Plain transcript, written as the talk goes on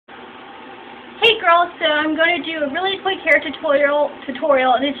girls, so I'm going to do a really quick hair tutorial,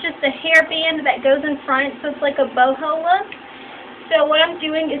 and it's just a hairband that goes in front, so it's like a boho look. So what I'm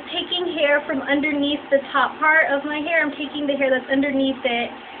doing is taking hair from underneath the top part of my hair. I'm taking the hair that's underneath it,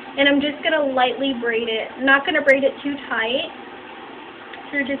 and I'm just going to lightly braid it. I'm not going to braid it too tight.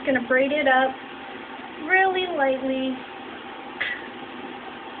 So you're just going to braid it up really lightly.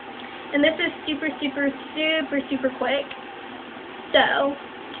 And this is super, super, super, super quick. So,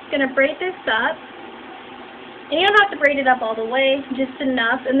 just going to braid this up. And you don't have to braid it up all the way, just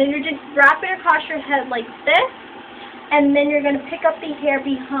enough. And then you're just wrap it across your head like this. And then you're going to pick up the hair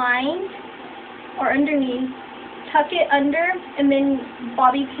behind or underneath, tuck it under, and then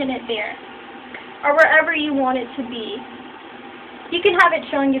bobby pin it there. Or wherever you want it to be. You can have it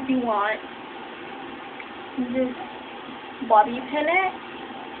showing if you want. Just bobby pin it.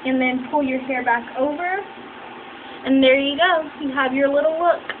 And then pull your hair back over. And there you go. You have your little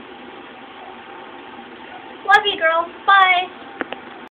look. Love you, girl. Bye.